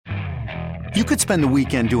You could spend the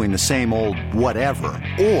weekend doing the same old whatever,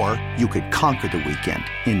 or you could conquer the weekend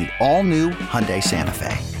in the all-new Hyundai Santa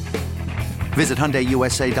Fe. Visit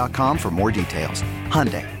HyundaiUSA.com for more details.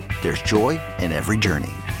 Hyundai, there's joy in every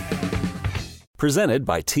journey. Presented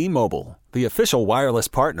by T-Mobile, the official wireless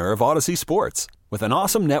partner of Odyssey Sports. With an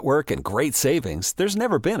awesome network and great savings, there's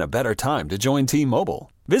never been a better time to join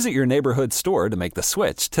T-Mobile. Visit your neighborhood store to make the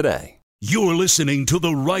switch today. You're listening to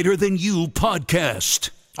the Writer Than You podcast.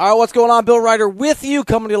 All right, what's going on? Bill Ryder with you,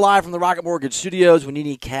 coming to you live from the Rocket Mortgage Studios. When you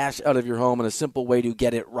need cash out of your home and a simple way to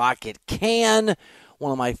get it, Rocket can.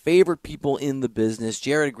 One of my favorite people in the business,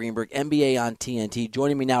 Jared Greenberg, NBA on TNT,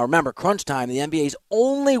 joining me now. Remember, Crunch Time, the NBA's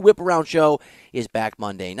only whip-around show, is back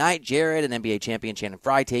Monday night. Jared and NBA champion Shannon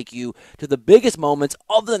Fry take you to the biggest moments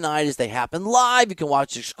of the night as they happen live. You can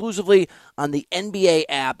watch exclusively on the NBA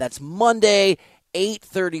app. That's Monday,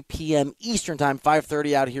 8:30 p.m. Eastern Time,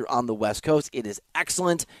 5:30 out here on the West Coast. It is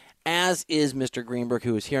excellent, as is Mr. Greenberg,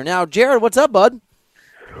 who is here now. Jared, what's up, bud?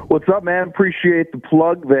 What's up, man? Appreciate the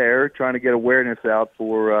plug there, trying to get awareness out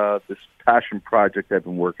for this passion project I've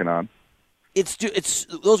been working on. It's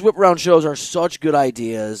those whip-around shows are such good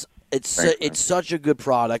ideas. Thanks, It's such a good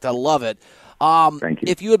product. I love it. Thank you.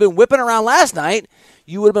 If you had been whipping around last night,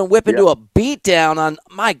 you would have been whipping to a beatdown on,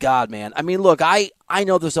 my God, man. I mean, look, I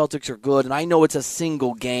know the Celtics are good, and I know it's a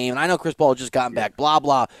single game, and I know Chris Paul just gotten back, blah,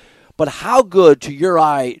 blah. But how good, to your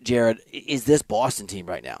eye, Jared, is this Boston team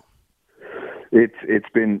right now? It's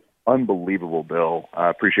been unbelievable, Bill. I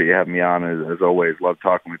appreciate you having me on, as always. Love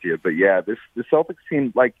talking with you. But, yeah, this Celtics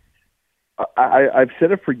team, like, I've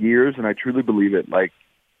said it for years, and I truly believe it. Like,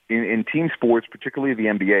 in team sports, particularly the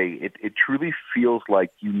NBA, it truly feels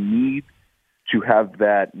like you need to have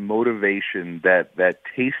that motivation, that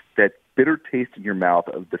taste, that bitter taste in your mouth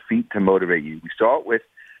of defeat to motivate you. We saw it with,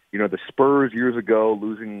 the Spurs years ago,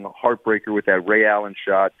 losing a heartbreaker with that Ray Allen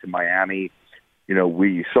shot to Miami.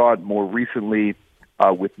 We saw it more recently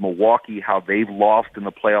with Milwaukee, how they've lost in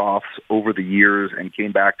the playoffs over the years and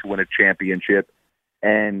came back to win a championship.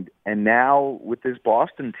 And now with this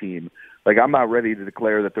Boston team, like, I'm not ready to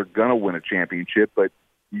declare that they're going to win a championship, but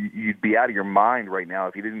you'd be out of your mind right now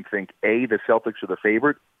if you didn't think, A, the Celtics are the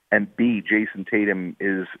favorite, and B, Jason Tatum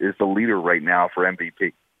is the leader right now for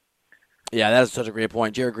MVP. Yeah, that is such a great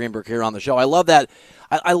point. Jared Greenberg here on the show. I love that.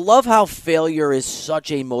 I love how failure is such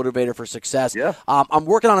a motivator for success. Yeah. I'm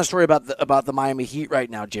working on a story about the Miami Heat right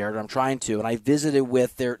now, Jared. I'm trying to, and I visited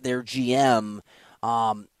with their GM,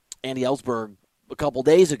 Andy Ellsberg, a couple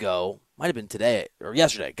days ago. Might have been today or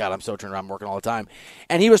yesterday. God, I'm so turned around. I'm working all the time.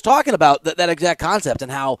 And he was talking about that exact concept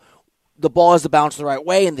and how the ball has to bounce the right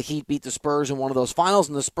way, and the Heat beat the Spurs in one of those finals,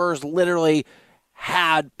 and the Spurs literally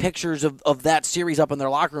had pictures of that series up in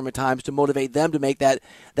their locker room at times to motivate them to make that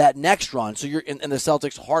next run. So you're in the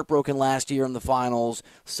Celtics heartbroken last year in the finals,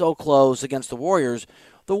 so close against the Warriors.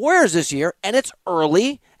 The Warriors this year, and it's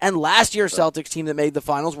early, and last year's Celtics team that made the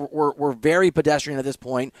finals were very pedestrian at this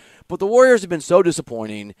point, but the Warriors have been so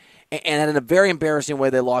disappointing, and in a very embarrassing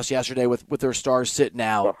way they lost yesterday with their stars sitting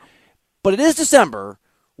out. But it is December.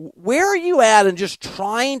 Where are you at in just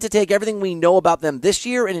trying to take everything we know about them this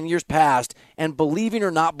year and in years past and believing or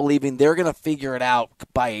not believing they're going to figure it out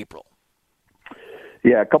by April?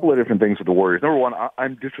 Yeah, a couple of different things with the Warriors. Number one,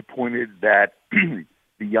 I'm disappointed that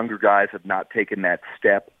the younger guys have not taken that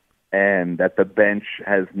step and that the bench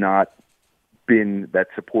has not been that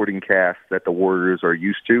supporting cast that the Warriors are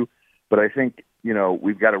used to. But I think,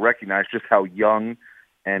 we've got to recognize just how young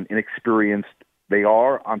and inexperienced they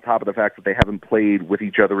are, on top of the fact that they haven't played with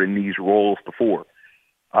each other in these roles before.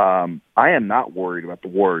 I am not worried about the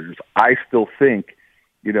Warriors. I still think,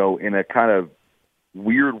 in a kind of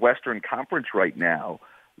weird Western Conference right now,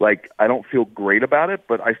 like, I don't feel great about it,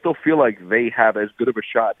 but I still feel like they have as good of a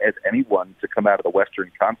shot as anyone to come out of the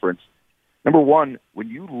Western Conference. Number one, when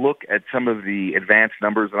you look at some of the advanced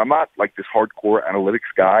numbers, and I'm not like this hardcore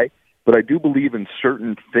analytics guy, but I do believe in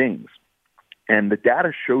certain things. And the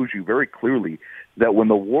data shows you very clearly that when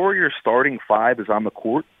the Warriors starting five is on the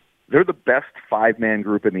court, they're the best five-man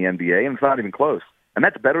group in the NBA, and it's not even close. And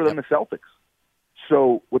that's better than the Celtics.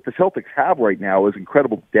 So what the Celtics have right now is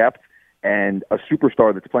incredible depth and a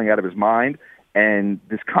superstar that's playing out of his mind and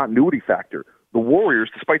this continuity factor. The Warriors,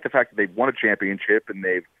 despite the fact that they've won a championship and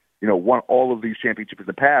they've won all of these championships in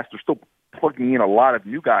the past, they're still plugging in a lot of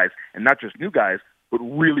new guys, and not just new guys, but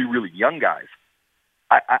really, really young guys.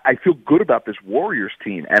 I feel good about this Warriors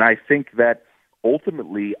team, and I think that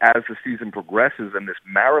ultimately, as the season progresses and this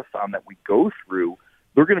marathon that we go through,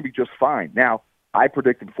 they're going to be just fine. Now, I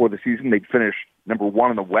predicted before the season they'd finish number one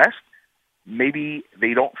in the West. Maybe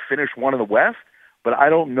they don't finish one in the West, but I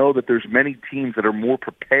don't know that there's many teams that are more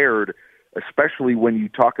prepared especially when you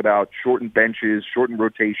talk about shortened benches, shortened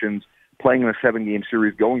rotations, playing in a 7-game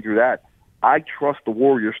series, going through that. I trust the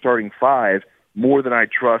Warriors starting 5 more than I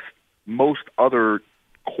trust most other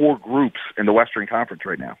core groups in the Western Conference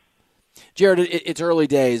right now. Jared, it's early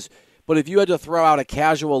days, but if you had to throw out a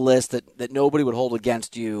casual list that nobody would hold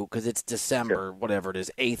against you because it's December, whatever it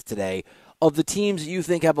is, 8th today, of the teams that you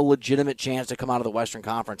think have a legitimate chance to come out of the Western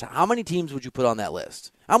Conference, how many teams would you put on that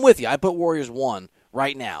list? I'm with you. I put Warriors 1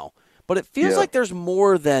 right now, but it feels like there's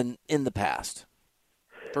more than in the past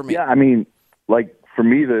for me. Yeah, I mean, like for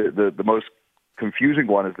me, the most confusing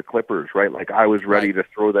one is the Clippers, right? Like I was ready to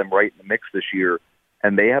throw them right in the mix this year,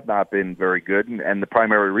 and they have not been very good. And the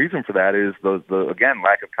primary reason for that is the again,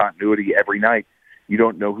 lack of continuity every night. You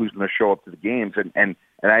don't know who's going to show up to the games. And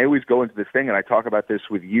I always go into this thing, and I talk about this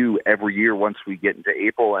with you every year once we get into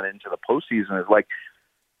April and into the postseason. It's like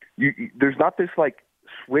there's not this like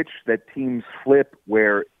switch that teams flip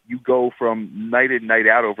where you go from night in, night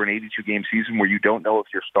out over an 82-game season where you don't know if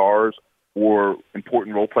your stars or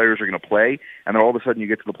important role players are going to play, and then all of a sudden you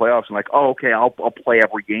get to the playoffs and like, oh, okay, I'll play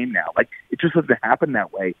every game now. Like it just doesn't happen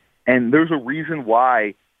that way. And there's a reason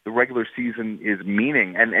why the regular season is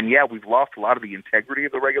meaning. And yeah, we've lost a lot of the integrity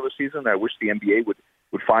of the regular season. I wish the NBA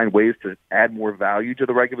would find ways to add more value to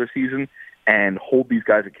the regular season and hold these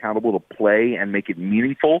guys accountable to play and make it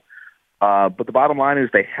meaningful. But the bottom line is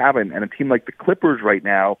they haven't. And a team like the Clippers right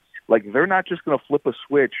now, like they're not just going to flip a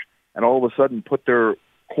switch and all of a sudden put their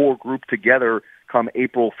core group together come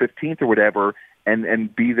April 15th or whatever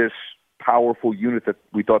and be this powerful unit that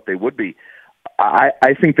we thought they would be.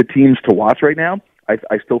 I think the teams to watch right now,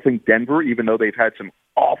 I still think Denver, even though they've had some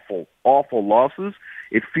awful, awful losses,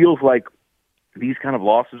 it feels like these kind of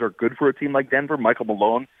losses are good for a team like Denver. Michael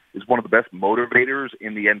Malone is one of the best motivators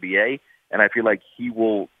in the NBA, and I feel like he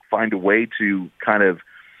will find a way to kind of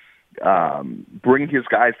bring his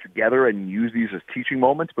guys together and use these as teaching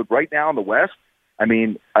moments. But right now in the West, I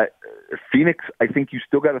mean, Phoenix, I think you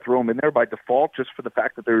still got to throw them in there by default just for the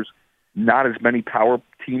fact that there's not as many power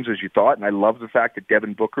teams as you thought. And I love the fact that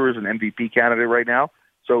Devin Booker is an MVP candidate right now.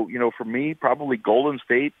 So, for me, probably Golden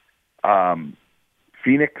State,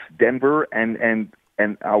 Phoenix, Denver, and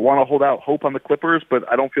I want to hold out hope on the Clippers, but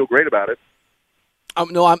I don't feel great about it.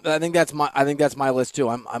 No, I think that's my list too.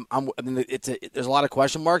 There's a lot of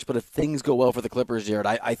question marks, but if things go well for the Clippers, Jared,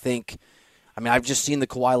 I think. I mean, I've just seen the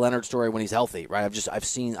Kawhi Leonard story when he's healthy, right? I've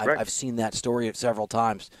seen that story several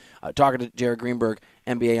times. Talking to Jared Greenberg,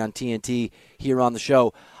 NBA on TNT here on the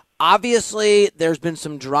show. Obviously, there's been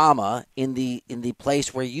some drama in the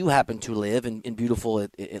place where you happen to live in beautiful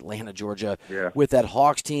Atlanta, Georgia, with that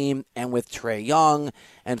Hawks team and with Trae Young.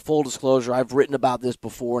 And full disclosure, I've written about this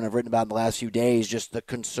before, and I've written about it in the last few days, just the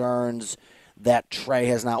concerns that Trae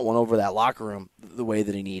has not won over that locker room the way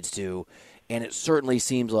that he needs to. And it certainly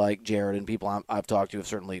seems like Jared and people I've talked to have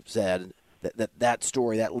certainly said that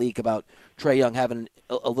story, that leak about Trae Young having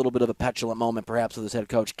a little bit of a petulant moment perhaps with his head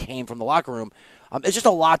coach came from the locker room. It's just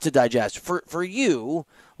a lot to digest. For you,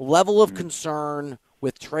 level of concern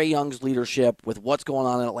with Trae Young's leadership, with what's going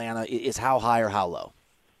on in Atlanta, is how high or how low?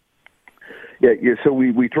 Yeah. So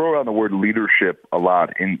we throw around the word leadership a lot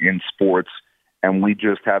in sports, and we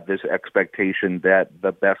just have this expectation that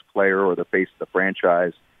the best player or the face of the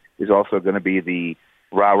franchise is also going to be the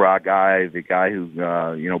rah-rah guy, the guy who,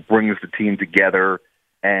 brings the team together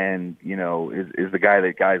and, is the guy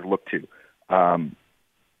that guys look to.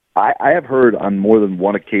 I have heard on more than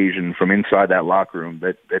one occasion from inside that locker room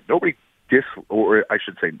that nobody I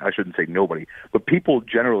shouldn't say nobody, but people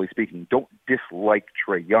generally speaking don't dislike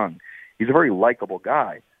Trae Young. He's a very likable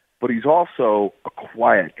guy, but he's also a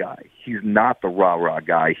quiet guy. He's not the rah-rah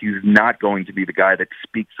guy. He's not going to be the guy that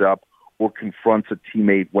speaks up or confronts a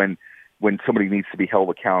teammate when somebody needs to be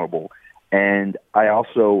held accountable. And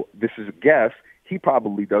this is a guess, he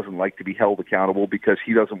probably doesn't like to be held accountable because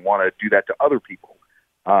he doesn't want to do that to other people.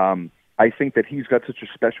 I think that he's got such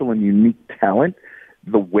a special and unique talent,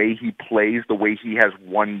 the way he plays, the way he has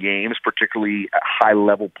won games, particularly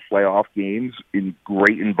high-level playoff games in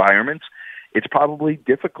great environments. It's probably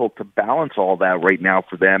difficult to balance all that right now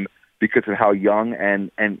for them because of how young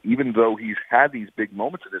and even though he's had these big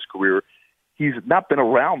moments in his career, he's not been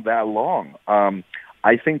around that long.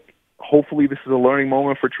 I think hopefully this is a learning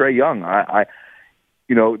moment for Trae Young.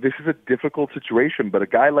 This is a difficult situation, but a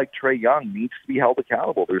guy like Trae Young needs to be held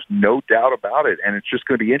accountable. There's no doubt about it, and it's just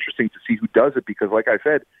going to be interesting to see who does it because, like I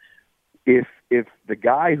said, if the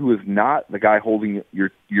guy who is not the guy holding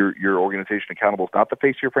your organization accountable is not the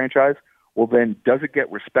face of your franchise, well, then does it get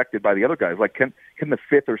respected by the other guys? Like, can the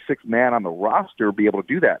fifth or sixth man on the roster be able to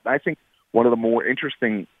do that? And I think one of the more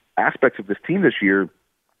interesting aspects of this team this year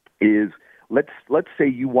is let's say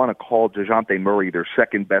you want to call DeJounte Murray their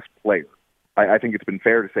second best player. I think it's been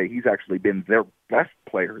fair to say he's actually been their best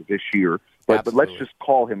player this year. But let's just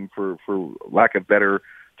call him, for lack of better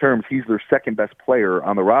terms, he's their second best player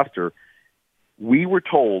on the roster. We were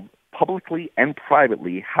told publicly and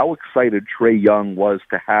privately how excited Trae Young was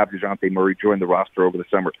to have DeJounte Murray join the roster over the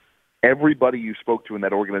summer. Everybody you spoke to in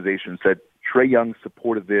that organization said Trae Young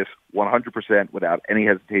supported this 100% without any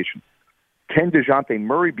hesitation. Can DeJounte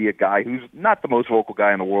Murray be a guy who's not the most vocal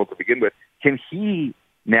guy in the world to begin with? Can he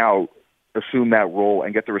now assume that role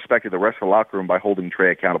and get the respect of the rest of the locker room by holding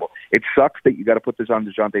Trae accountable? It sucks that you got to put this on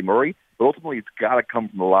DeJounte Murray, but ultimately it's got to come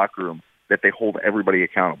from the locker room that they hold everybody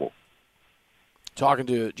accountable. Talking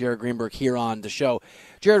to Jared Greenberg here on the show.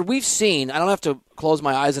 Jared, we've seen, I don't have to close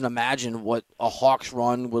my eyes and imagine what a Hawks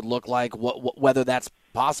run would look like, whether that's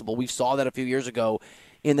possible. We saw that a few years ago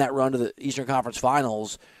in that run to the Eastern Conference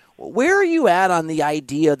Finals. Where are you at on the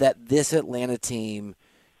idea that this Atlanta team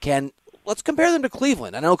can, let's compare them to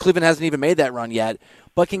Cleveland. I know Cleveland hasn't even made that run yet,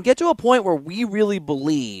 but can get to a point where we really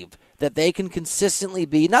believe that they can consistently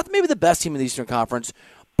be, not maybe the best team in the Eastern Conference,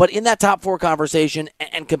 but in that top four conversation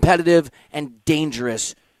and competitive and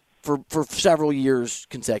dangerous for several years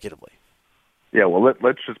consecutively. Yeah, well,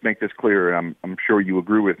 let's just make this clear, and I'm sure you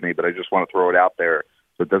agree with me, but I just want to throw it out there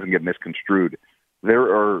so it doesn't get misconstrued.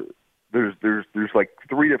 There's like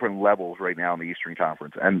three different levels right now in the Eastern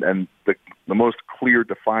Conference, and the most clear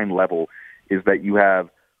defined level is that you have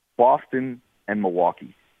Boston and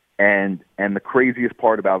Milwaukee, and the craziest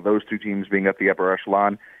part about those two teams being at the upper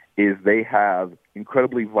echelon is they have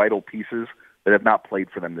incredibly vital pieces that have not played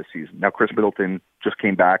for them this season. Now, Chris Middleton just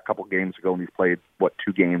came back a couple games ago, and he's played,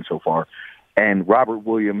 2 games so far. And Robert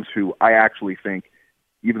Williams, who I actually think,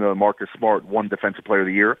 even though Marcus Smart won Defensive Player of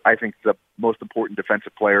the Year, I think the most important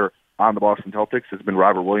defensive player on the Boston Celtics has been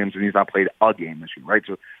Robert Williams, and he's not played a game this year, right?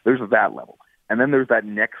 So there's that level. And then there's that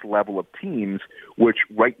next level of teams, which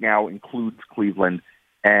right now includes Cleveland.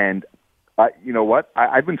 And you know what?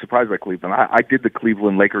 I've been surprised by Cleveland. I did the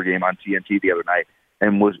Cleveland-Laker game on TNT the other night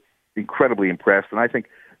and was incredibly impressed. And I think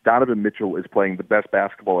Donovan Mitchell is playing the best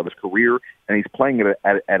basketball of his career, and he's playing it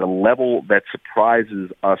at a level that surprises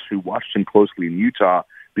us who watched him closely in Utah,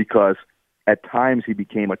 because at times he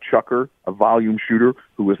became a chucker, a volume shooter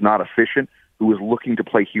who was not efficient, who was looking to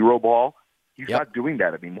play hero ball. He's not doing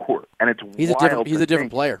that anymore, and it's he's a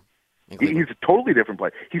different player. He's a totally different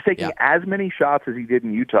player. He's taking as many shots as he did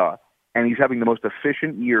in Utah, and he's having the most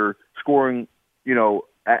efficient year, scoring,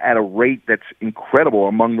 at a rate that's incredible,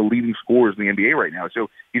 among the leading scorers in the NBA right now. So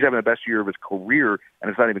he's having the best year of his career, and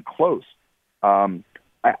it's not even close. I'm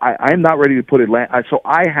not ready to put Atlanta. So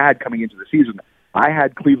I had, coming into the season, I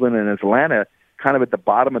had Cleveland and Atlanta kind of at the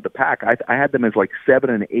bottom of the pack. I had them as like 7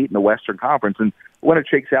 and 8 in the Western Conference, and when it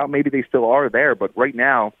shakes out, maybe they still are there. But right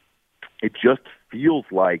now, it just feels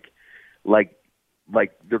like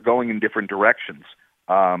they're going in different directions.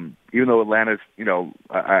 Even though Atlanta's,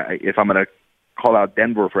 if I'm going to call out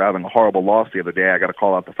Denver for having a horrible loss the other day, I got to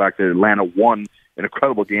call out the fact that Atlanta won an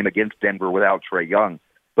incredible game against Denver without Trae Young.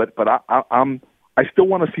 But I still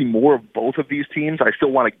want to see more of both of these teams. I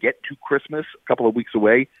still want to get to Christmas a couple of weeks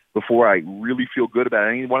away before I really feel good about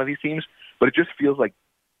any one of these teams. But it just feels like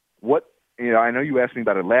I know you asked me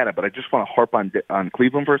about Atlanta, but I just want to harp on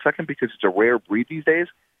Cleveland for a second, because it's a rare breed these days.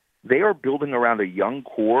 They are building around a young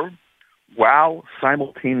core while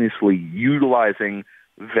simultaneously utilizing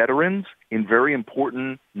veterans in very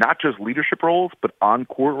important, not just leadership roles, but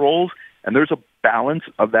on-court roles. And there's a balance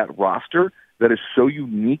of that roster that is so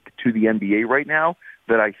unique to the NBA right now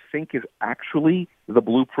that I think is actually the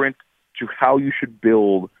blueprint to how you should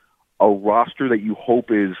build a roster that you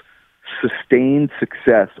hope is sustained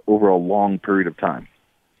success over a long period of time.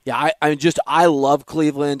 Yeah, I love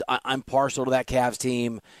Cleveland. I'm partial to that Cavs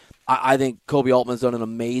team. I think Kobe Altman's done an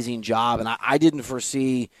amazing job, and I didn't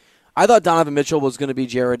foresee – I thought Donovan Mitchell was going to be,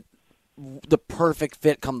 Jared, the perfect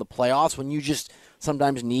fit come the playoffs, when you just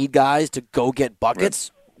sometimes need guys to go get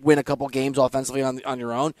buckets, win a couple games offensively on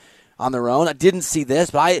their own. I didn't see this,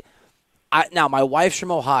 but now my wife's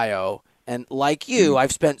from Ohio, and like you,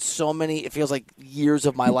 I've spent so many, it feels like, years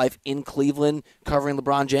of my life in Cleveland covering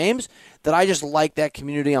LeBron James, that I just like that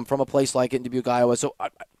community. I'm from a place like it in Dubuque, Iowa, so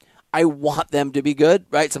I want them to be good,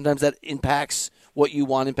 right? Sometimes that impacts what you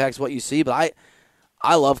want, impacts what you see, but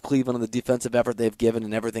I love Cleveland and the defensive effort they've given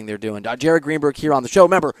and everything they're doing. Jared Greenberg here on the show.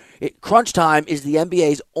 Remember, Crunch Time is the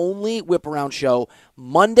NBA's only whip-around show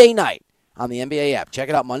Monday night on the NBA app. Check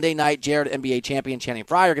it out Monday night. Jared, NBA champion Channing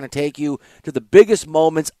Frye are going to take you to the biggest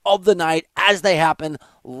moments of the night as they happen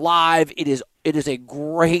live. It is It is a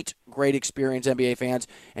great experience, NBA fans,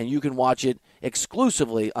 and you can watch it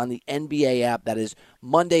exclusively on the NBA app. That is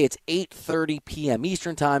Monday. It's 8:30 p.m.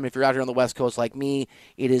 Eastern Time. If you're out here on the West Coast like me,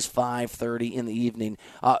 it is 5:30 in the evening.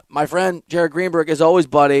 My friend, Jared Greenberg, as always,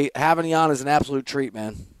 buddy, having you on is an absolute treat,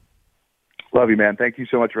 man. Love you, man. Thank you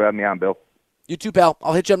so much for having me on, Bill. You too, pal.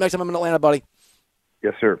 I'll hit you up next time I'm in Atlanta, buddy.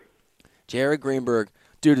 Yes, sir. Jared Greenberg,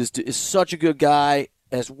 dude, is such a good guy,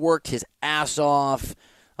 has worked his ass off.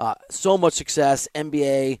 So much success,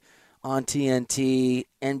 NBA on TNT,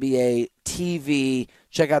 NBA TV.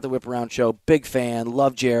 Check out the Whip Around Show. Big fan.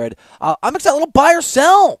 Love Jared. I'm excited. Little buy or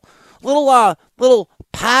sell. Little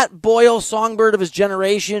Pat Boyle, songbird of his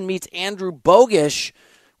generation, meets Andrew Bogish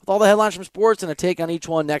with all the headlines from sports and a take on each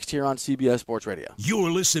one next here on CBS Sports Radio. You're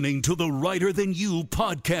listening to the Writer Than You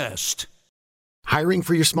podcast. Hiring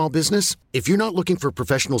for your small business? If you're not looking for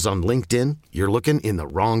professionals on LinkedIn, you're looking in the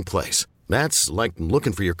wrong place. That's like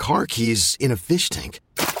looking for your car keys in a fish tank.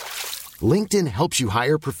 LinkedIn helps you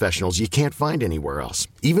hire professionals you can't find anywhere else,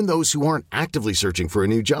 even those who aren't actively searching for a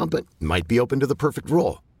new job but might be open to the perfect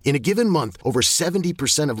role. In a given month, over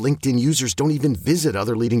 70% of LinkedIn users don't even visit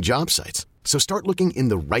other leading job sites. So start looking in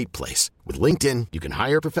the right place. With LinkedIn, you can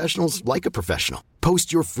hire professionals like a professional.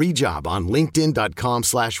 Post your free job on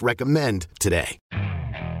linkedin.com/recommend today.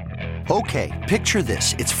 Okay, picture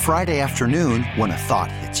this. It's Friday afternoon when a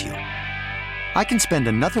thought hits you. I can spend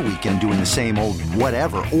another weekend doing the same old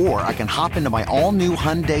whatever, or I can hop into my all-new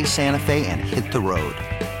Hyundai Santa Fe and hit the road.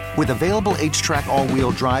 With available H-Track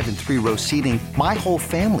all-wheel drive and 3-row seating, my whole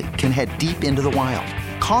family can head deep into the wild.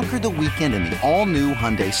 Conquer the weekend in the all-new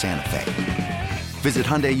Hyundai Santa Fe. Visit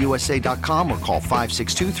HyundaiUSA.com or call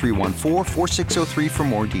 562-314-4603 for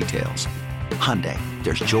more details. Hyundai,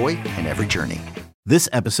 there's joy in every journey. This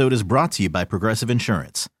episode is brought to you by Progressive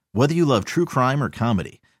Insurance. Whether you love true crime or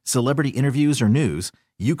comedy, celebrity interviews or news,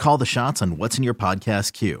 you call the shots on what's in your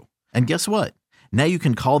podcast queue. And guess what? Now you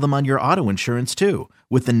can call them on your auto insurance too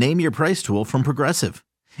with the Name Your Price tool from Progressive.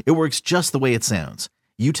 It works just the way it sounds.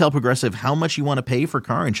 You tell Progressive how much you want to pay for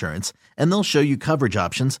car insurance, and they'll show you coverage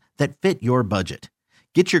options that fit your budget.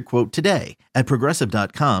 Get your quote today at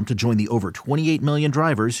Progressive.com to join the over 28 million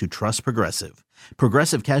drivers who trust Progressive.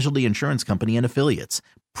 Progressive Casualty Insurance Company and Affiliates.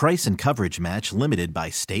 Price and coverage match limited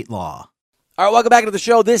by state law. All right, welcome back to the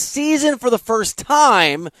show. This season, for the first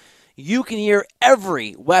time, you can hear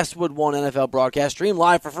every Westwood One NFL broadcast stream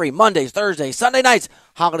live for free Mondays, Thursdays, Sunday nights,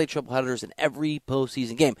 holiday triple headers, and every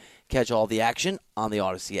postseason game. Catch all the action on the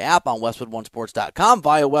Odyssey app, on WestwoodOneSports.com,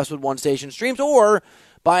 via Westwood One station streams, or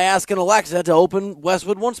by asking Alexa to open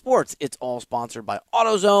Westwood One Sports. It's all sponsored by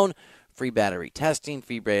AutoZone. Free battery testing,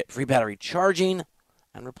 free battery charging,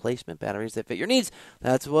 and replacement batteries that fit your needs.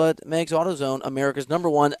 That's what makes AutoZone America's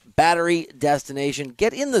 #1 battery destination.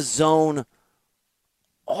 Get in the zone.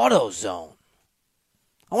 AutoZone.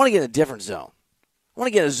 I want to get in a different zone. I want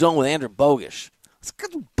to get in a zone with Andrew Bogish.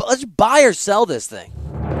 Let's buy or sell this thing.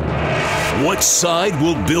 What side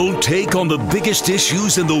will Bill take on the biggest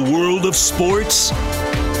issues in the world of sports?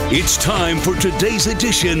 It's time for today's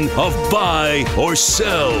edition of Buy or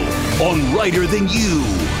Sell on Writer Than You.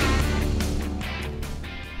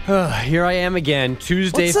 Here I am again,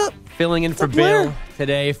 Tuesday, filling in for Bill.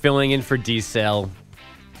 Today, filling in for D-Cell.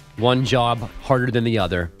 One job harder than the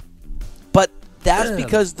other. But that's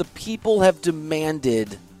because the people have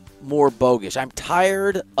demanded more Bogish. I'm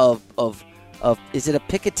tired of is it a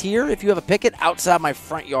picketeer? If you have a picket outside my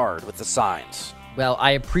front yard with the signs. Well,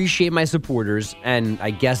 I appreciate my supporters, and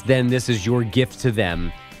I guess then this is your gift to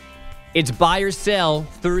them. It's Buy or Sell,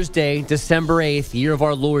 Thursday, December 8th, year of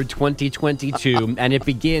our Lord 2022, and it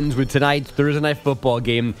begins with tonight's Thursday Night Football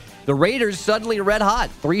game. The Raiders suddenly red hot.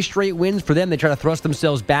 3 straight wins for them. They try to thrust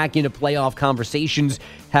themselves back into playoff conversations.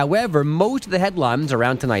 However, most of the headlines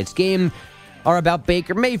around tonight's game are about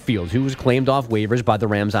Baker Mayfield, who was claimed off waivers by the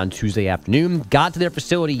Rams on Tuesday afternoon. Got to their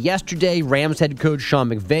facility yesterday. Rams head coach Sean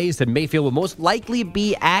McVay said Mayfield will most likely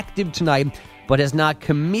be active tonight, but has not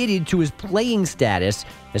committed to his playing status,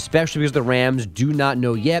 especially because the Rams do not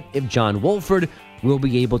know yet if John Wolford will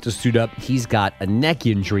be able to suit up. He's got a neck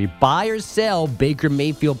injury. Buy or sell Baker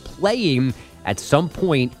Mayfield playing at some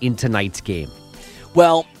point in tonight's game?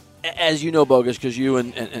 Well, as you know, Bogish, because you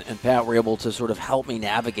and Pat were able to sort of help me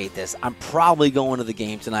navigate this, I'm probably going to the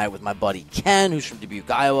game tonight with my buddy Ken, who's from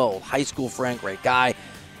Dubuque, Iowa, old high school friend, great guy.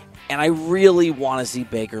 And I really want to see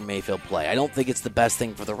Baker Mayfield play. I don't think it's the best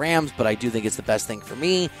thing for the Rams, but I do think it's the best thing for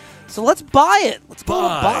me. So let's buy it. Let's go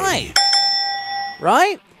buy.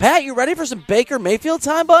 Right? Pat, you ready for some Baker Mayfield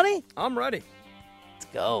time, buddy? I'm ready. Let's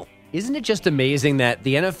go. Isn't it just amazing that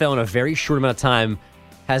the NFL in a very short amount of time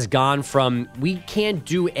has gone from we can't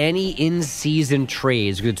do any in-season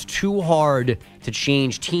trades because it's too hard to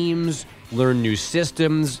change teams, learn new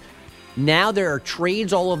systems. Now there are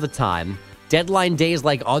trades all of the time, deadline days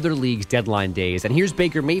like other leagues' deadline days. And here's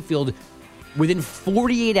Baker Mayfield within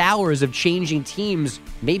 48 hours of changing teams,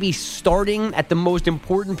 maybe starting at the most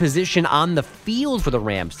important position on the field for the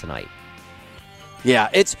Rams tonight. Yeah,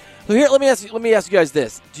 it's here. Let me ask you guys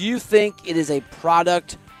this: do you think it is a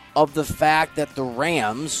product of the fact that the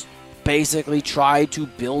Rams basically tried to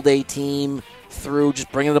build a team through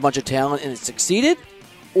just bringing in a bunch of talent and it succeeded,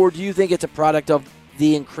 or do you think it's a product of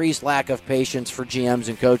the increased lack of patience for GMs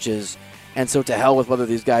and coaches? And so to hell with whether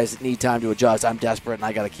these guys need time to adjust. I'm desperate and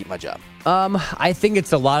I got to keep my job. I think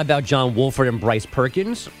it's a lot about John Wolford and Bryce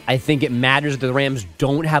Perkins. I think it matters that the Rams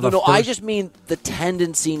don't have a first. I just mean the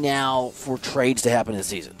tendency now for trades to happen this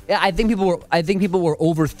season. Yeah, I think people were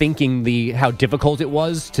overthinking how difficult it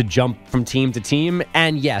was to jump from team to team.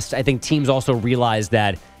 And yes, I think teams also realize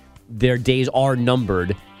that their days are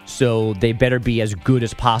numbered, so they better be as good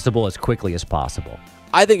as possible as quickly as possible.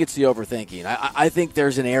 I think it's the overthinking. I think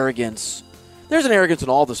there's an arrogance. There's an arrogance in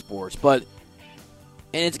all the sports, but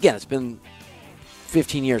it's been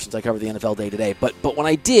 15 years since I covered the NFL day to day. But when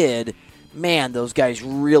I did, man, those guys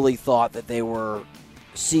really thought that they were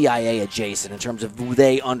CIA adjacent in terms of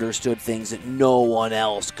they understood things that no one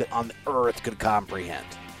else on earth could comprehend.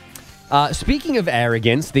 Speaking of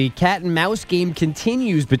arrogance, the cat and mouse game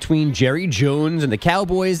continues between Jerry Jones and the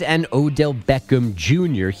Cowboys and Odell Beckham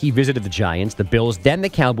Jr. He visited the Giants, the Bills, then the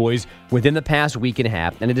Cowboys within the past week and a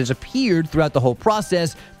half, and it has appeared throughout the whole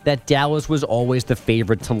process that Dallas was always the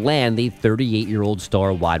favorite to land the 38-year-old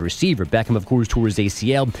star wide receiver. Beckham, of course, tore his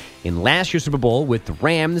ACL in last year's Super Bowl with the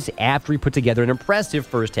Rams after he put together an impressive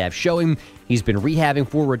first-half showing. He's been rehabbing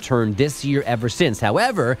for a return this year ever since.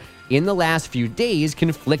 However, in the last few days,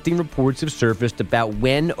 conflicting reports have surfaced about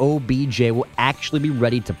when OBJ will actually be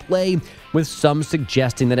ready to play, with some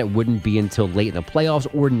suggesting that it wouldn't be until late in the playoffs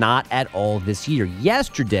or not at all this year.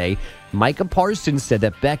 Yesterday, Micah Parsons said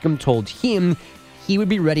that Beckham told him he would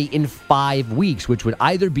be ready in 5 weeks, which would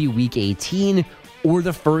either be Week 18 or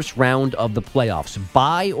the first round of the playoffs.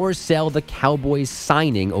 Buy or sell the Cowboys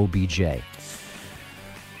signing OBJ? In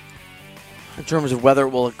terms of whether it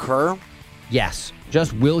will occur? Yes.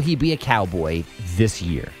 Just will he be a Cowboy this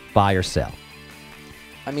year? Buy or sell?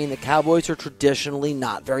 I mean, the Cowboys are traditionally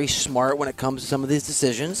not very smart when it comes to some of these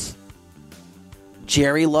decisions.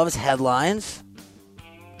 Jerry loves headlines.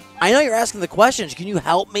 I know you're asking the questions. Can you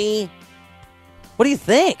help me? What do you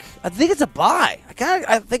think? I think it's a buy.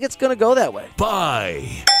 I think it's going to go that way. Buy.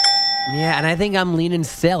 Yeah, and I think I'm leaning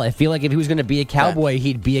sell. I feel like if he was going to be a Cowboy,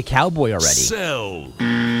 he'd be a Cowboy already. Sell.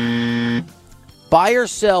 Buy or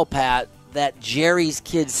sell, Pat, that Jerry's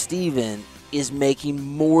kid, Steven, is making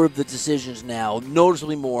more of the decisions now,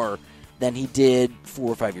 noticeably more than he did 4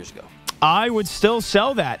 or 5 years ago. I would still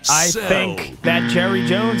sell that. I think that Jerry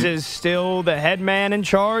Jones is still the head man in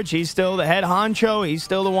charge. He's still the head honcho. He's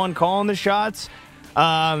still the one calling the shots.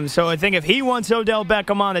 So I think if he wants Odell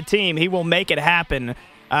Beckham on the team, he will make it happen,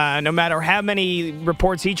 no matter how many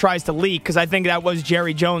reports he tries to leak, because I think that was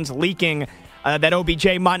Jerry Jones leaking that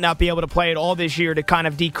OBJ might not be able to play at all this year to kind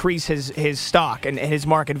of decrease his stock and his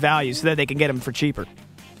market value so that they can get him for cheaper.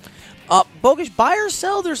 Bogusch, buy or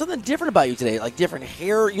sell? There's something different about you today, like different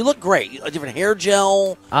hair. You look great. A different hair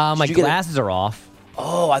gel. My glasses are off.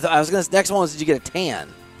 Oh, I was going to. Next one was, did you get a tan?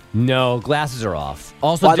 No, glasses are off.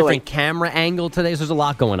 Also, different camera angle today, so there's a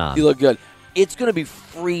lot going on. You look good. It's going to be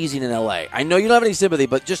freezing in LA. I know you don't have any sympathy,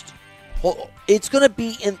 but just it's going to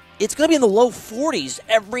be in the low 40s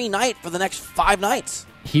every night for the next 5 nights.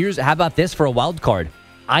 How about this for a wild card?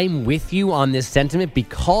 I'm with you on this sentiment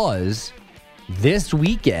because this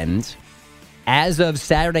weekend, as of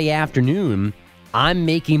Saturday afternoon, I'm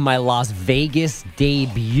making my Las Vegas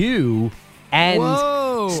debut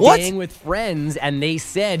and staying with friends, and they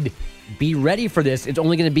said, be ready for this. It's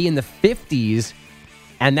only going to be in the 50s,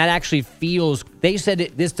 and that actually feels, they said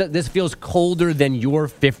this feels colder than your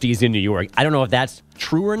 50s in New York. I don't know if that's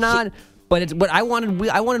true or not, but I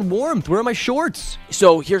wanted warmth. Where are my shorts?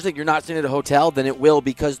 So here's the thing, you're not staying at a hotel, then it will,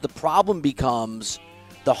 because the problem becomes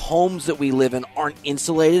the homes that we live in aren't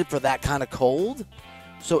insulated for that kind of cold.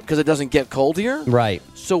 So, because it doesn't get cold here. Right.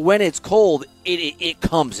 So when it's cold, it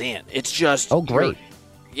comes in. It's just... Oh, great.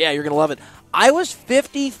 You're going to love it. I was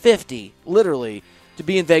 50-50, literally, to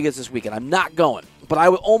be in Vegas this weekend. I'm not going. But I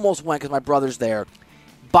almost went because my brother's there.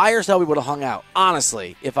 Buy or sell, we would have hung out,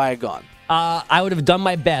 honestly, if I had gone. I would have done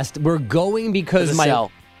my best. We're going because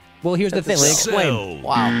Sell. Well, here's the thing. Let me explain.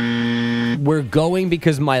 Wow. We're going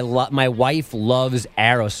because my wife loves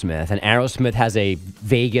Aerosmith, and Aerosmith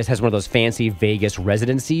has one of those fancy Vegas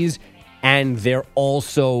residencies, and they're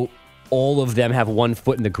also, all of them have one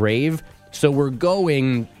foot in the grave. So we're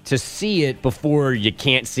going to see it before you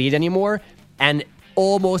can't see it anymore, and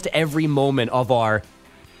almost every moment of our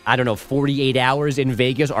 48 hours in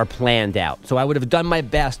Vegas are planned out. So I would have done my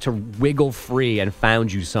best to wiggle free and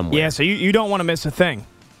found you somewhere. Yeah, so you don't want to miss a thing.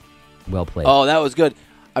 Well played. Oh, that was good.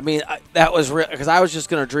 I mean, that was real, because I was just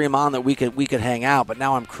going to dream on that we could hang out, but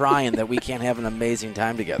now I'm crying that we can't have an amazing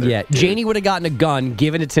time together. Yeah, Janie would have gotten a gun,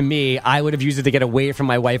 given it to me. I would have used it to get away from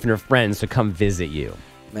my wife and her friends to come visit you.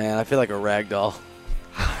 Man, I feel like a rag doll.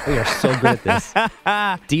 We are so good at this.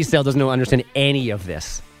 D-Cell doesn't understand any of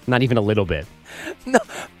this. Not even a little bit. No,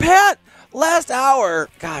 Pat, last hour,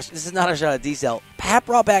 gosh, this is not a shot at D-Cell. Pat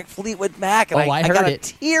brought back Fleetwood Mac, and I heard got a it.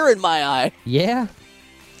 tear in my eye. Yeah.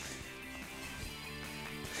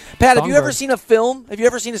 Pat, have you ever seen a film? Have you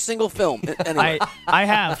ever seen a single film? Anyway. I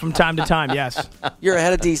have from time to time, yes. You're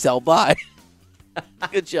ahead of D-Cell. Bye.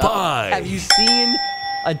 Good job. Bye. Have you seen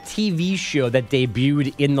a TV show that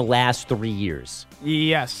debuted in the last 3 years?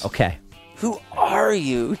 Yes. Okay. Who are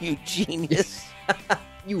you, you genius?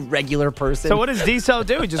 You regular person. So what does D-Cell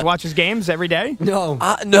do? He just watches games every day? No.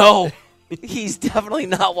 No. He's definitely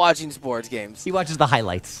not watching sports games. He watches the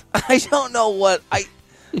highlights. I don't know what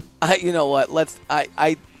you know what?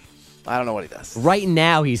 I don't know what he does. Right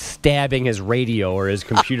now, he's stabbing his radio or his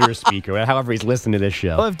computer speaker, however he's listening to this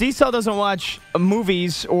show. Well, if D-Cell doesn't watch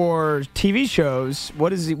movies or TV shows,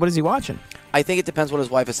 what is he watching? I think it depends what his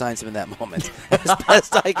wife assigns him in that moment. As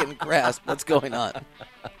best I can grasp what's going on.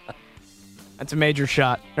 That's a major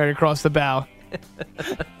shot right across the bow.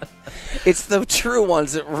 It's the true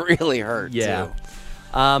ones that really hurt, too.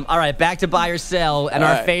 All right, back to buy or sell, and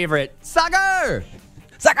our favorite, soccer!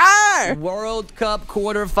 Soccer! World Cup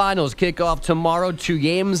quarterfinals kick off tomorrow. 2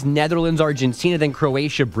 games, Netherlands, Argentina, then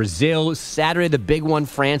Croatia, Brazil. Saturday, the big one,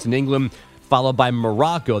 France and England, followed by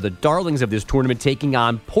Morocco, the darlings of this tournament, taking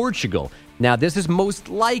on Portugal. Now, this is most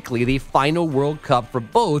likely the final World Cup for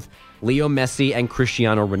both Leo Messi and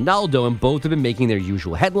Cristiano Ronaldo, and both have been making their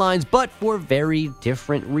usual headlines, but for very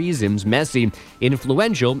different reasons. Messi,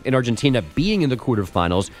 influential in Argentina being in the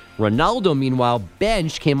quarterfinals. Ronaldo, meanwhile,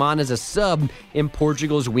 benched, came on as a sub in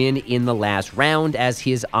Portugal's win in the last round as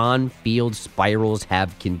his on-field spirals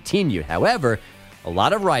have continued. However, a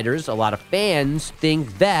lot of writers, a lot of fans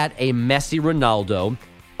think that a Messi-Ronaldo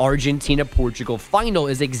Argentina-Portugal final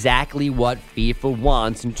is exactly what FIFA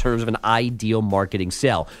wants in terms of an ideal marketing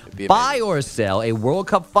sell. Buy or sell a World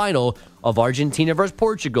Cup final of Argentina versus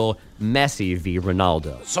Portugal, Messi v.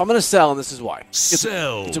 Ronaldo. So I'm going to sell, and this is why.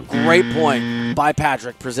 Sell. It's a great point by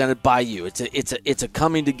Patrick, presented by you. It's a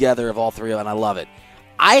coming together of all three of them, and I love it.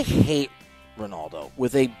 I hate Ronaldo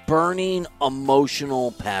with a burning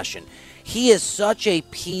emotional passion. He is such a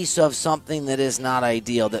piece of something that is not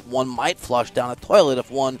ideal, that one might flush down a toilet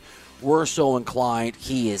if one were so inclined.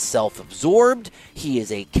 He is self-absorbed. He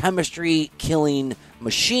is a chemistry-killing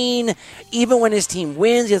machine. Even when his team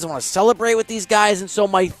wins, he doesn't want to celebrate with these guys. And so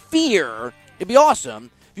my fear, it'd be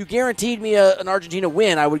awesome. If you guaranteed me an Argentina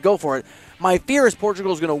win, I would go for it. My fear is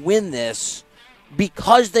Portugal is going to win this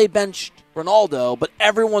because they benched Ronaldo, but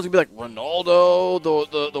everyone's going to be like,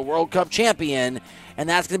 Ronaldo, the World Cup champion. And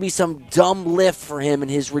that's going to be some dumb lift for him in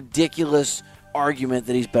his ridiculous argument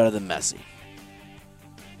that he's better than Messi.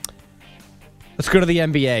 Let's go to the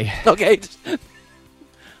NBA. Okay.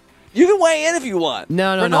 You can weigh in if you want.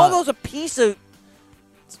 No. Ronaldo's a piece of,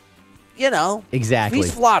 Exactly.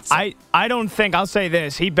 He's flotsam. I don't think, I'll say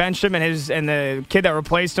this, he benched him and the kid that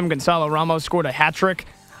replaced him, Gonzalo Ramos, scored a hat-trick.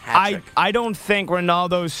 I don't think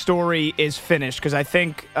Ronaldo's story is finished because I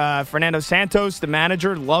think Fernando Santos, the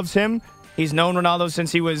manager, loves him. He's known Ronaldo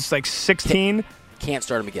since he was like 16. Can't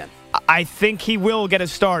start him again. I think he will get a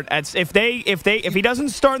start. If he doesn't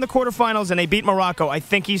start in the quarterfinals and they beat Morocco, I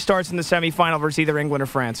think he starts in the semifinal versus either England or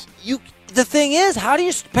France. The thing is, how do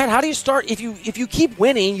you start if you keep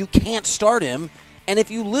winning? You can't start him, and if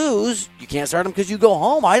you lose, you can't start him because you go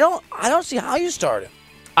home. I don't see how you start him.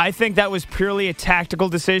 I think that was purely a tactical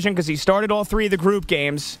decision because he started all 3 of the group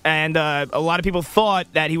games, and a lot of people thought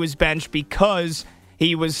that he was benched because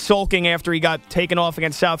he was sulking after he got taken off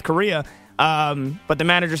against South Korea. But the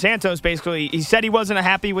manager, Santos, basically, he said he wasn't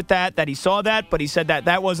happy with that he saw that, but he said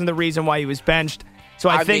that wasn't the reason why he was benched. So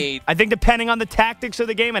I think depending on the tactics of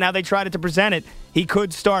the game and how they tried to present it, he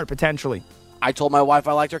could start potentially. I told my wife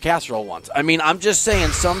I liked her casserole once. I mean, I'm just saying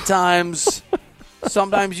sometimes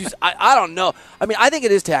you, I don't know. I mean, I think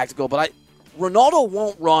it is tactical, but Ronaldo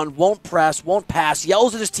won't run, won't press, won't pass,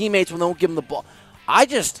 yells at his teammates when they don't give him the ball.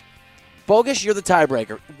 Bogus, you're the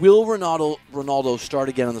tiebreaker. Will Ronaldo start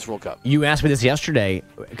again in this World Cup? You asked me this yesterday,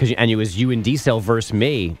 and it was you and D-Cell versus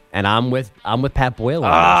me, and I'm with Pat Boyle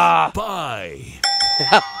on this. Bye.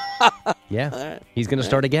 Yeah, right. He's going to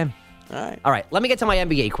start again. All right, let me get to my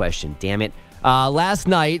NBA question, damn it. Last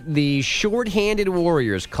night, the shorthanded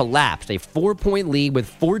Warriors collapsed. A 4-point lead with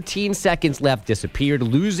 14 seconds left disappeared,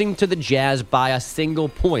 losing to the Jazz by a single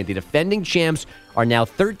point. The defending champs are now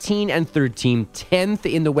 13-13,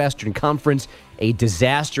 10th in the Western Conference, a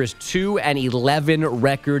disastrous 2-11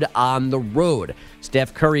 record on the road.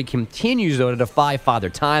 Steph Curry continues, though, to defy Father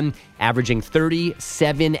Time, averaging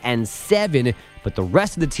 37-7, but the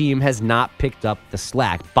rest of the team has not picked up the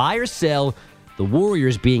slack. Buy or sell the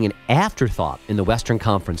Warriors being an afterthought in the Western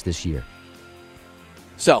Conference this year?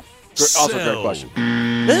 So, also a great question.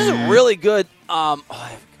 This is a really good. I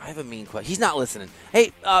have a mean question. He's not listening.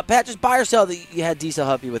 Hey, Pat, just buy or sell that you had Diesel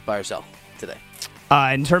help you with buy or sell today.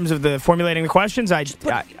 In terms of the formulating the questions, I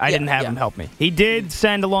didn't have him help me. He did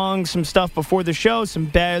send along some stuff before the show, some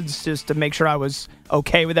beds, just to make sure I was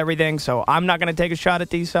okay with everything. So I'm not going to take a shot at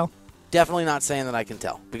Diesel. Definitely not saying that I can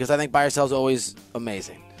tell, because I think buy or sell is always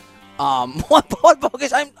amazing. What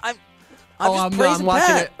Bogus? I'm just praising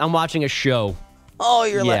Pat. I'm watching a show. Oh,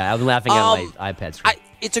 you're yeah. I'm laughing at my iPad screen.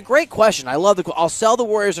 It's a great question. I love I'll sell the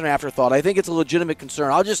Warriors an afterthought. I think it's a legitimate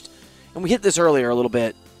concern. And we hit this earlier a little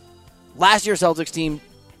bit. Last year's Celtics team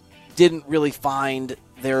didn't really find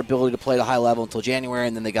their ability to play at a high level until January,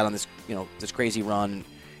 and then they got on this crazy run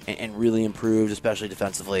and really improved, especially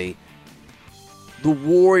defensively. The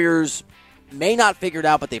Warriors may not figure it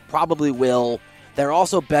out, but they probably will. They're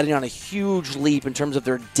also betting on a huge leap in terms of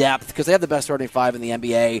their depth, because they have the best starting five in the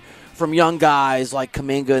NBA from young guys like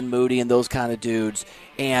Kuminga and Moody and those kind of dudes,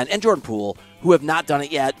 and Jordan Poole, who have not done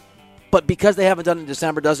it yet. But because they haven't done it in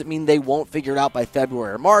December doesn't mean they won't figure it out by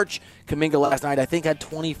February or March. Kuminga last night, I think, had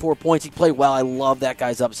 24 points. He played well. I love that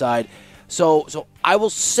guy's upside. So I will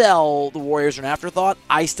sell the Warriors an afterthought.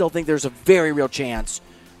 I still think there's a very real chance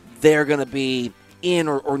they're going to be in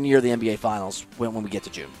or near the NBA Finals when we get to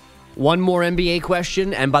June. One more NBA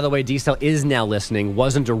question, and by the way, D-Cell is now listening.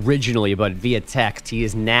 Wasn't originally, but via text. He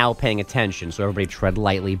is now paying attention, so everybody tread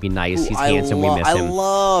lightly, be nice. He's handsome, we miss him. I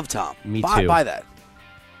love Tom. Me too. Buy that.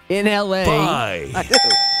 In L.A., I do.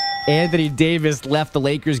 Anthony Davis left the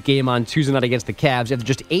Lakers game on Tuesday night against the Cavs after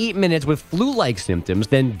just 8 minutes with flu-like symptoms,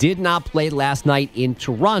 then did not play last night in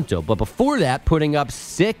Toronto. But before that, putting up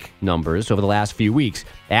sick numbers over the last few weeks.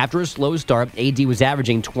 After a slow start, AD was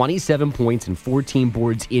averaging 27 points and 14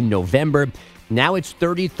 boards in November. Now it's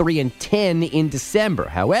 33-10 in December.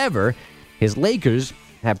 However, his Lakers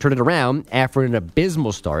have turned it around after an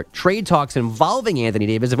abysmal start. Trade talks involving Anthony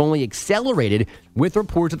Davis have only accelerated, with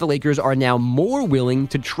reports that the Lakers are now more willing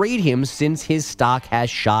to trade him since his stock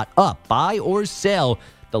has shot up. Buy or sell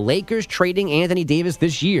the Lakers trading Anthony Davis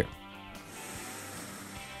this year?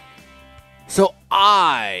 So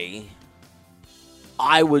I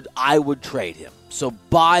would trade him. So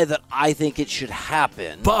buy that I think it should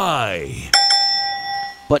happen. Buy.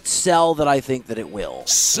 But sell that I think that it will.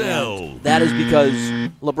 Sell. And that is because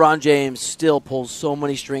LeBron James still pulls so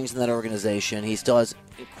many strings in that organization. He still has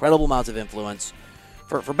incredible amounts of influence,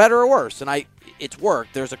 for better or worse. And it's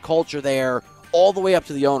worked. There's a culture there all the way up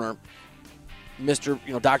to the owner, Mr.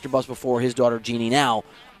 Dr. Bus before, his daughter Jeannie now,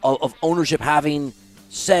 of ownership having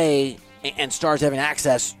say and stars having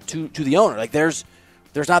access to the owner. Like there's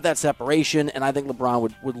not that separation, and I think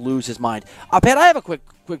LeBron would lose his mind. Pat, I have a quick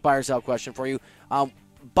buy or sell question for you.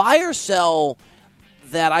 Buy or sell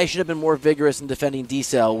that I should have been more vigorous in defending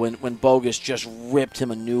D-Cell when Bogus just ripped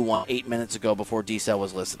him a new one 8 minutes ago before D-Cell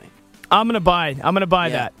was listening. I'm gonna buy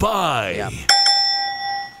that. Buy. Yeah.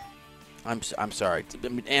 I'm sorry, I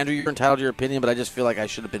mean, Andrew. You're entitled to your opinion, but I just feel like I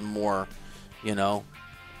should have been more,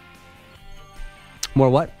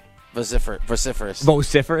 More what? Vociferous.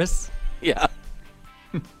 Vociferous? Yeah.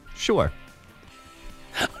 Sure.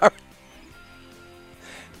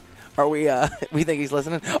 Are we? We think he's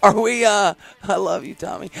listening. Are we? I love you,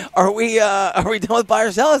 Tommy. Are we done with buy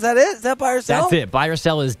or sell? Is that it? Is that buy or sell? That's it. Buy or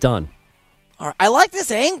sell is done. All right. I like this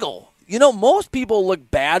angle. Most people look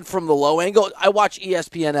bad from the low angle. I watch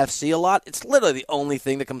ESPN FC a lot. It's literally the only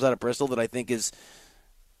thing that comes out of Bristol that I think is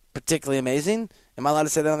particularly amazing. Am I allowed to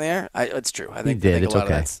say that on the air? It's true. I think you did. It's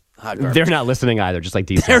okay. They're not listening either, just like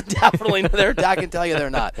DC. They're definitely. I can tell you they're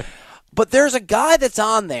not. But there's a guy that's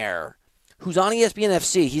on there who's on ESPN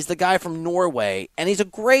FC. He's the guy from Norway, and he's a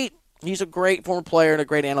great former player and a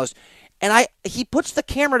great analyst. And he puts the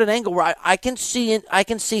camera at an angle where I can see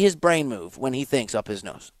his brain move when he thinks up his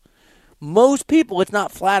nose. Most people, it's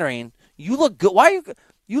not flattering. You look good. Why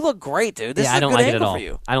You look great, dude. This is I a don't good like it at angle all. for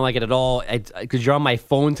you. I don't like it at all because you're on my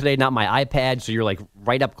phone today, not my iPad, so you're like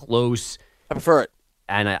right up close. I prefer it.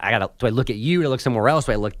 And I gotta. Do I look at you? Do I look somewhere else?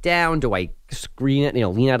 Do I look down? Do I screen it?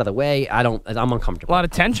 Lean out of the way. I'm A uncomfortable. lot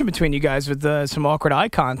of tension between you guys with some awkward eye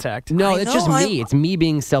contact. No, I it's just know, me. It's me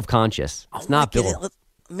being self-conscious. It's not Get Bill. it.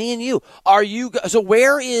 Me and you. Are you? So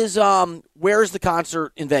where is the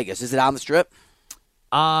concert in Vegas? Is it on the Strip?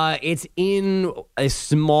 It's in a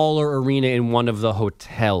smaller arena in one of the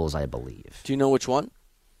hotels, I believe. Do you know which one?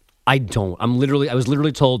 I don't. I was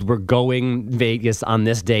literally told we're going Vegas on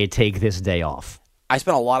this day. Take this day off. I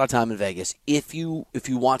spent a lot of time in Vegas. If you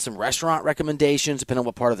want some restaurant recommendations, depending on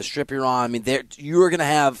what part of the Strip you're on, I mean, you are going to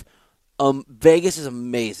have. Vegas is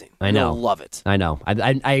amazing. I know. You'll love it. I know.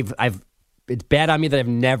 I've. It's bad on me that I've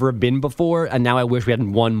never been before, and now I wish we had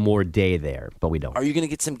one more day there, but we don't. Are you going to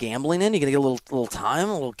get some gambling in? You going to get a little time,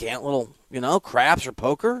 a little craps or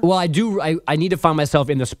poker? Well, I do. I need to find myself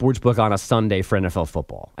in the sports book on a Sunday for NFL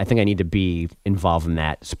football. I think I need to be involved in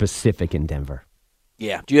that specific in Denver.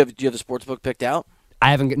 Yeah. Do you have the sports book picked out?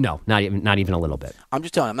 I haven't. No, not even a little bit. I'm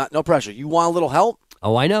just telling you, no pressure. You want a little help?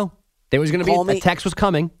 Oh, I know. There was going to be a text was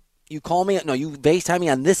coming. You call me. No, you FaceTime me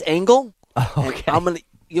on this angle. Okay.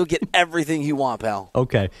 You'll get everything you want, pal.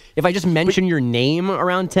 Okay. If I just mention your name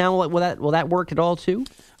around town, will that work at all too?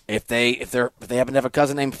 If they happen to have a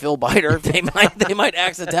cousin named Phil Biter, they might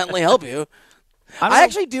accidentally help you. I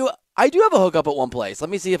actually do. I do have a hookup at one place. Let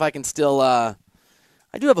me see if I can still. I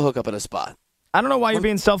do have a hookup at a spot. I don't know why you're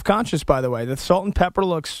being self-conscious, by the way. The salt and pepper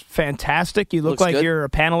looks fantastic. You look Looks like good. you're a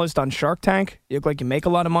panelist on Shark Tank. You look like you make a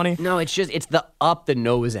lot of money. No, it's the up the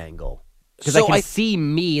nose angle. Because So I can see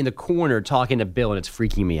me in the corner talking to Bill, and it's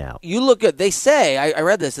freaking me out. You look good. They say, I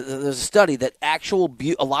read this, there's a study that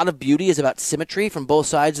a lot of beauty is about symmetry from both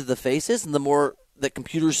sides of the faces, and the more that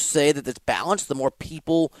computers say that it's balanced, the more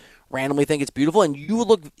people randomly think it's beautiful, and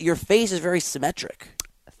your face is very symmetric.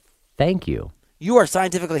 Thank you. You are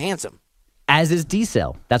scientifically handsome. As is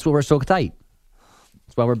D-Cell. That's why we're so tight.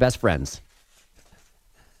 That's why we're best friends.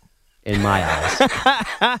 In my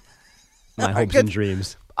eyes. My hopes and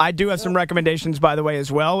dreams. I do have some recommendations, by the way, as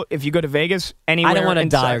well. If you go to Vegas, anywhere I don't want to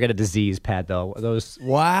inside- die or get a disease, Pat, though. Those.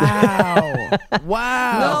 Wow.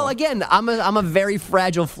 Wow. No, again, I'm a very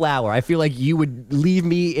fragile flower. I feel like you would leave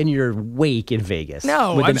me in your wake in Vegas.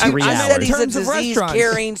 No, within I'm- 3 I hours. said he's a terms of restaurants.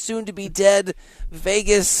 disease-carrying, soon-to-be-dead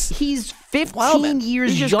Vegas. He's 15 Wild man.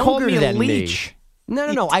 years You just called younger me a than leech. me.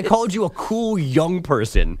 No. I called you a cool young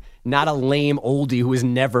person, not a lame oldie who was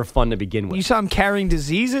never fun to begin with. You saw him carrying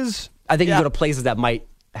diseases? I think you go to places that might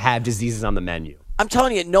have diseases on the menu. I'm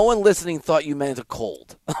telling you, no one listening thought you meant a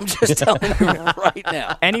cold. I'm just telling you right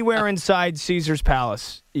now. Anywhere inside Caesar's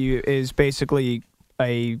Palace is basically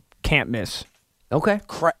a can't miss. Okay.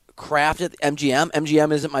 Kraft at MGM.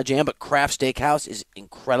 MGM isn't my jam, but Kraft Steakhouse is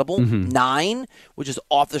incredible. Nine, which is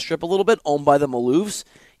off the strip a little bit, owned by the Maloofs,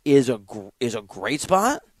 is a great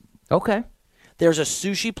spot. Okay. There's a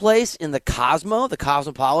sushi place in the Cosmo, the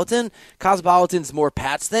Cosmopolitan. Cosmopolitan's more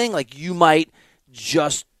Pat's thing. Like, you might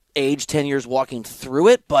just age 10 years walking through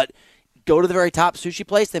it, but go to the very top sushi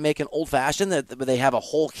place. They make an old-fashioned that they have a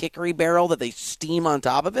whole hickory barrel that they steam on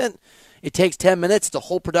top of it. It takes 10 minutes. It's a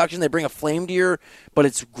whole production. They bring a flame deer, but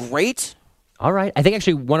it's great. All right. I think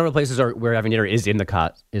actually one of the places we're having dinner is in the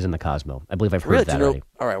Cosmo. I believe I've heard that already.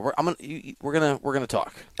 All right, we're gonna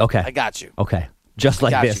talk. Okay. I got you. Okay. Just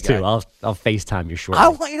like Got this, you, too. guy. I'll FaceTime you shortly. I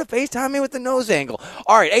want you to FaceTime me with the nose angle.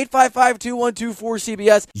 All right,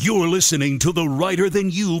 855-212-4CBS. You're listening to the Writer Than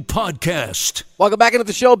You podcast. Welcome back into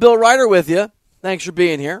the show. Bill Ryder with you. Thanks for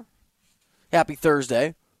being here. Happy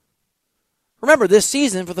Thursday. Remember, this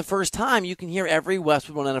season, for the first time, you can hear every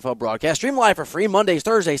Westwood One NFL broadcast. Stream live for free Mondays,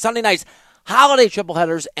 Thursdays, Sunday nights, holiday triple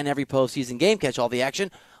headers, and every postseason game. Catch all the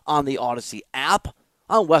action on the Odyssey app,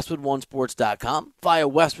 on WestwoodOneSports.com, via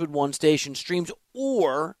Westwood One station streams,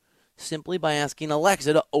 or simply by asking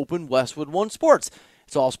Alexa to open Westwood One Sports.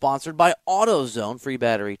 It's all sponsored by AutoZone. Free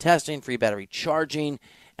battery testing, free battery charging,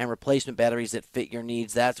 and replacement batteries that fit your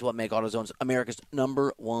needs. That's what make AutoZone America's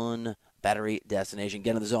 #1 battery destination.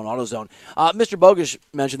 Get in the zone, AutoZone. Mr. Bogusch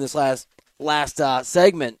mentioned this last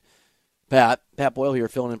segment. Pat Boyle here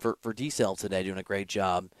filling in for D-Cell today, doing a great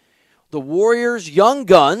job. The Warriors' young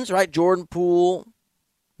guns, right? Jordan Poole,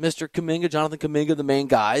 Mr. Kuminga, Jonathan Kuminga, the main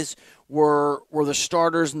guys, were the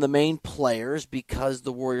starters and the main players because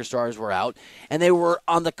the Warrior stars were out. And they were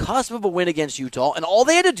on the cusp of a win against Utah. And all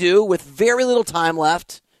they had to do, with very little time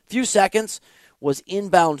left, few seconds, was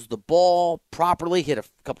inbounds the ball properly, hit a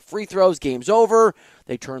couple free throws, game's over.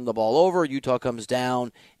 They turned the ball over. Utah comes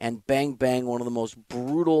down, and bang, bang, one of the most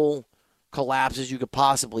brutal collapses you could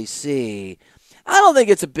possibly see. I don't think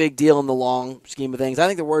it's a big deal in the long scheme of things. I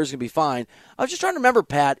think the Warriors are going to be fine. I was just trying to remember,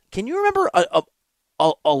 Pat, can you remember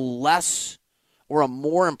a less or a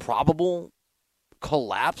more improbable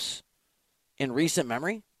collapse in recent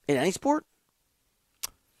memory in any sport?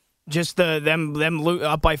 Just them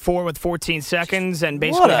up by 4 with 14 seconds and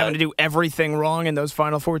basically having to do everything wrong in those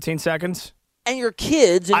final 14 seconds. And you're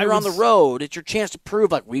kids and you're on the road. It's your chance to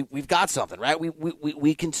prove like we've got something, right?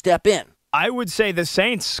 We can step in. I would say the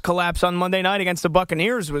Saints collapse on Monday night against the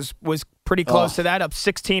Buccaneers was pretty close to that, up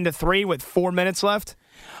 16-3 with 4 minutes left.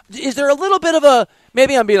 Is there a little bit of a,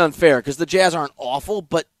 maybe I'm being unfair because the Jazz aren't awful,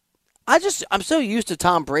 but I'm so used to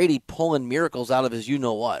Tom Brady pulling miracles out of his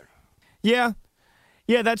you-know-what. Yeah,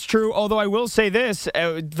 that's true. Although I will say this,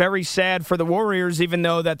 very sad for the Warriors, even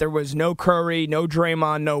though that there was no Curry, no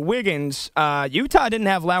Draymond, no Wiggins. Utah didn't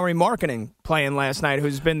have Lauri Markkanen playing last night,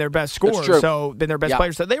 who's been their best scorer, so been their best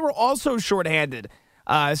player. So they were also shorthanded.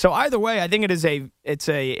 So either way, I think it's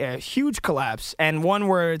a huge collapse, and one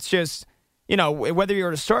where it's just, whether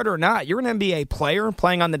you're a starter or not, you're an NBA player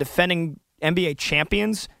playing on the defending NBA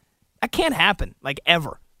champions. That can't happen,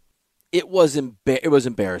 ever. It was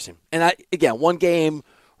embarrassing. And one game,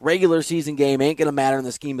 regular season game, ain't going to matter in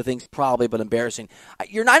the scheme of things probably, but embarrassing. I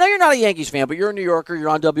know you're not a Yankees fan, but you're a New Yorker. You're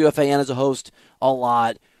on WFAN as a host a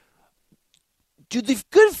lot. Do the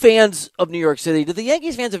good fans of New York City, do the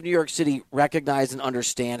Yankees fans of New York City recognize and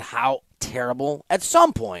understand how terrible, at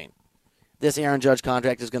some point, this Aaron Judge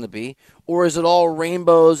contract is going to be? Or is it all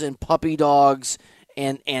rainbows and puppy dogs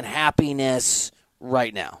and happiness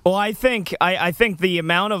right now? Well, I think the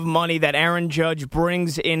amount of money that Aaron Judge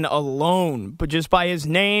brings in alone, but just by his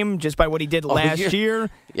name, just by what he did last year,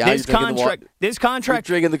 this contract,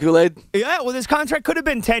 drinking the Kool-Aid. Yeah, well, this contract could have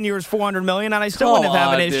been 10 years, $400 million, and I still wouldn't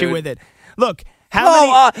have an issue with it. Look.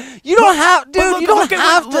 You don't have, dude.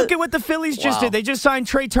 Look at what the Phillies just did. They just signed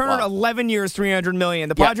Trey Turner, 11 years, $300 million.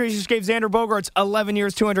 The Padres just gave Xander Bogaerts 11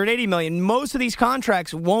 years, $280 million. Most of these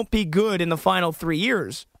contracts won't be good in the final 3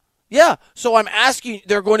 years. Yeah, so I'm asking,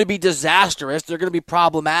 they're going to be disastrous. They're going to be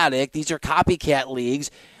problematic. These are copycat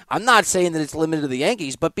leagues. I'm not saying that it's limited to the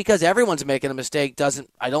Yankees, but because everyone's making a mistake doesn't,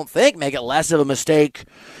 I don't think, make it less of a mistake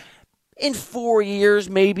in 4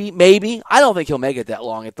 years, maybe. I don't think he'll make it that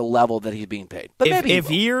long at the level that he's being paid. But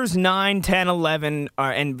if years 9, 10, 11,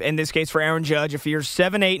 and in this case for Aaron Judge, if years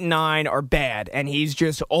 7, 8, and 9 are bad, and he's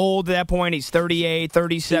just old at that point, he's 38,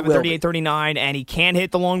 37, 38, 39, and he can't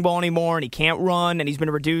hit the long ball anymore, and he can't run, and he's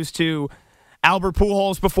been reduced to Albert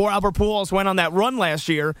Pujols before Albert Pujols went on that run last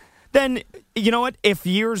year, then, you know what? If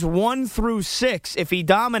years 1 through 6, if he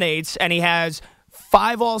dominates and he has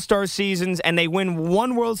 5 All-Star seasons and they win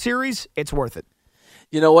 1 World Series, it's worth it.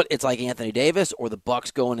 You know what? It's like Anthony Davis or the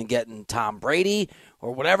Bucks going and getting Tom Brady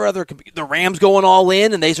or whatever other, the Rams going all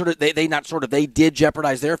in, and they did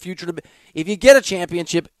jeopardize their future. If you get a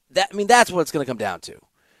championship, that's what it's going to come down to.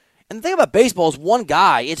 And the thing about baseball is one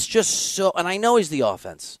guy, it's just so, and I know he's the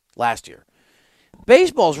offense last year.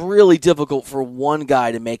 Baseball's really difficult for one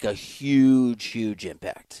guy to make a huge, huge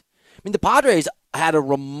impact. The Padres had a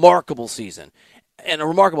remarkable season. And a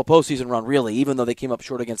remarkable postseason run, really, even though they came up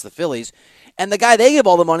short against the Phillies. And the guy they gave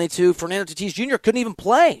all the money to, Fernando Tatis Jr., couldn't even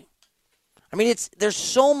play. There's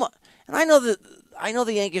so much. And I know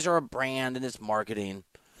the Yankees are a brand and it's marketing.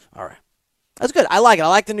 All right. That's good. I like it. I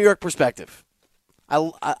like the New York perspective.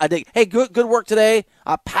 I dig. Hey, good work today.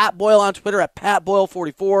 Pat Boyle on Twitter at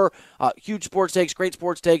PatBoyle44. Huge sports takes, great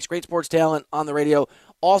sports talent on the radio.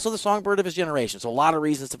 Also the songbird of his generation. So a lot of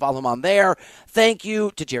reasons to follow him on there. Thank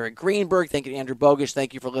you to Jared Greenberg. Thank you to Andrew Bogish.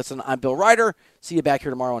 Thank you for listening. I'm Bill Ryder. See you back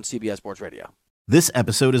here tomorrow on CBS Sports Radio. This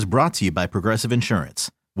episode is brought to you by Progressive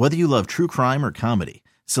Insurance. Whether you love true crime or comedy,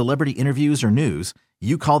 celebrity interviews or news,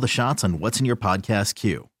 you call the shots on what's in your podcast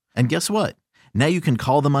queue. And guess what? Now you can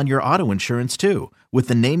call them on your auto insurance too with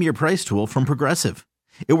the Name Your Price tool from Progressive.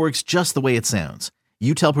 It works just the way it sounds.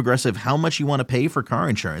 You tell Progressive how much you want to pay for car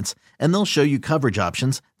insurance, and they'll show you coverage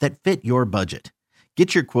options that fit your budget.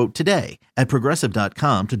 Get your quote today at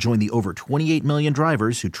Progressive.com to join the over 28 million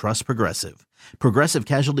drivers who trust Progressive. Progressive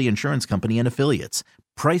Casualty Insurance Company and Affiliates.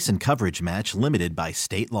 Price and coverage match limited by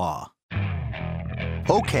state law.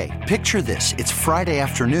 Okay, picture this. It's Friday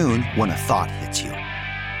afternoon when a thought hits you.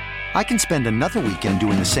 I can spend another weekend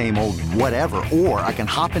doing the same old whatever, or I can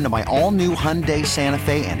hop into my all-new Hyundai Santa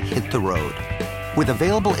Fe and hit the road. With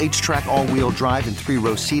available H-Track all-wheel drive and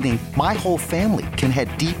 3-row seating, my whole family can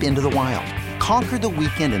head deep into the wild. Conquer the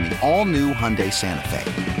weekend in the all-new Hyundai Santa Fe.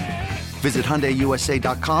 Visit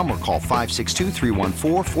HyundaiUSA.com or call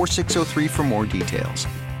 562-314-4603 for more details.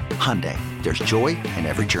 Hyundai, there's joy in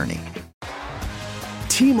every journey.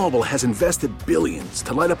 T-Mobile has invested billions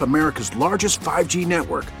to light up America's largest 5G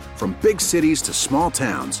network, from big cities to small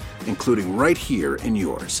towns, including right here in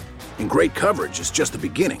yours. And great coverage is just the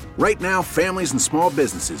beginning. Right now, families and small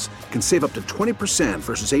businesses can save up to 20%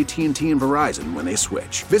 versus AT&T and Verizon when they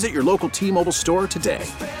switch. Visit your local T-Mobile store today.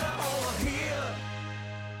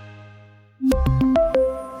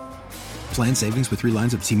 Plan savings with 3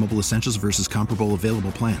 lines of T-Mobile Essentials versus comparable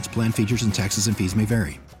available plans. Plan features and taxes and fees may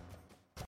vary.